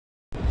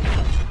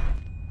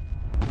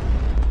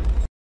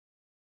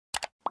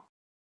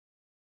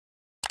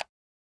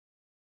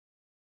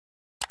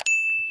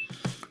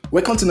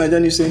Welcome to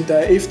Nigeria News Center.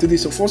 If today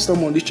is your first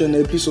time on this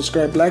channel, please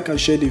subscribe, like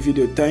and share the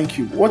video. Thank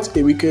you. What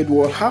a wicked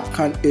world. How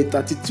can a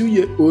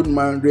 32-year-old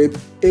man rape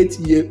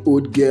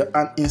 8-year-old girl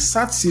and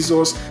insert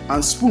scissors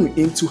and spoon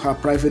into her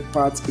private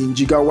part in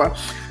Jigawa?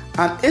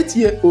 An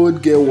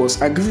 8-year-old girl was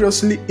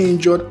grievously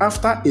injured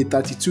after a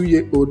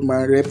 32-year-old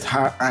man raped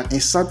her and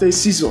inserted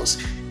scissors,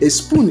 a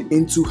spoon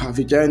into her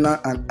vagina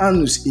and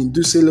anus in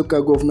Dutse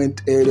local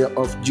government area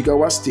of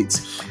Jigawa state.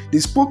 The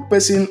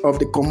spokesperson of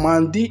the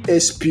command,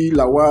 DSP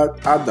Lawan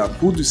Adam,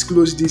 who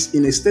disclosed this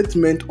in a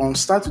statement on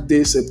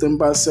Saturday,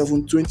 September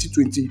 7,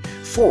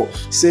 2024,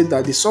 said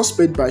that the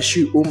suspect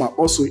Bashir Umar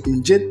also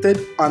injected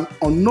an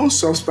unknown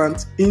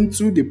substance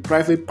into the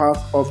private part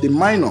of the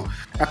minor.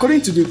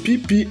 According to the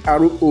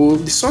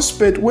PPRO, the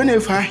suspect,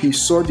 whenever he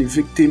saw the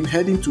victim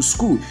heading to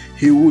school,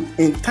 he would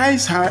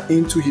entice her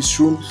into his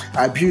room,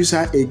 abuse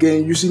her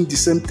again using the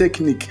same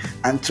technique,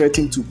 and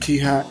threaten to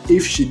kill her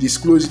if she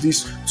disclosed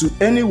this to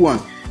anyone.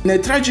 In a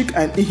tragic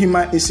and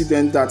inhuman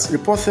incident that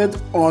reported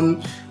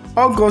on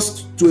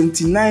August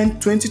 29,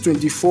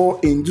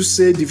 2024 in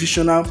Dutse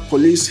Divisional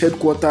Police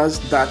Headquarters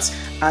that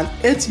an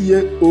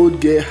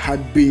 8-year-old girl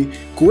had been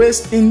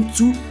coerced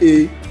into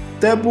a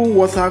table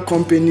water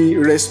company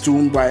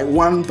restroom by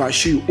one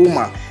Bashir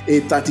Umar, a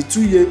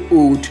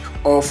 32-year-old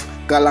of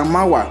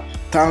Galamawa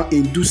town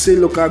in Dutse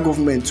local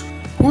government,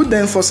 who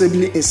then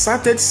forcibly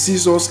inserted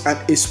scissors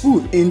and a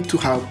spoon into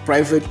her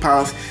private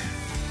part.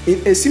 In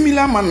a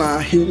similar manner,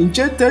 he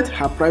injected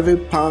her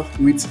private part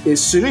with a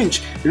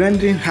syringe,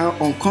 rendering her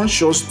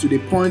unconscious to the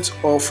point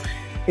of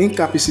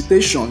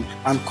incapacitation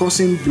and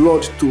causing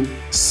blood to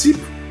seep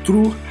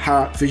through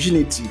her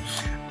virginity.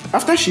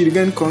 After she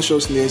regained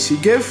consciousness, he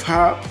gave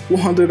her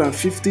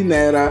 150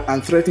 naira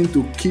and threatened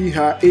to kill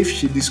her if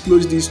she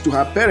disclosed this to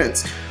her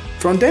parents.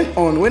 From then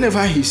on,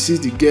 whenever he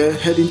sees the girl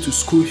heading to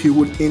school, he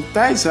would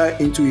entice her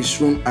into his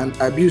room and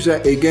abuse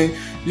her again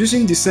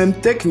using the same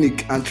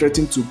technique and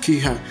threaten to kill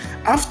her.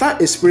 After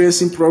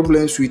experiencing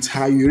problems with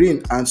her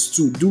urine and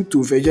stool due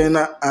to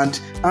vagina and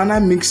anal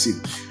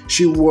mixing,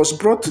 she was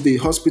brought to the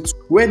hospital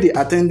where the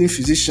attending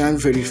physician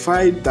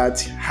verified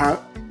that her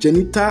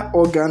genital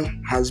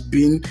organ has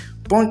been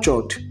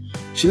punctured.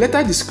 She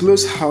later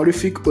disclosed her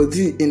horrific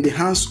ordeal in the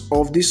hands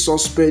of the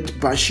suspect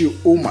Bashir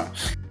Umar.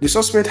 The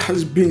suspect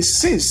has been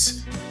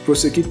since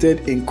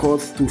prosecuted in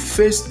court to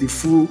face the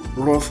full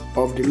wrath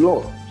of the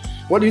law.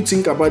 What do you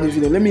think about this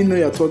video? Let me know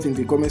your thoughts in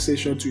the comment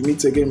section. To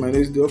meet again, my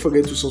next video. Don't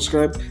forget to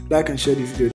subscribe, like and share the video.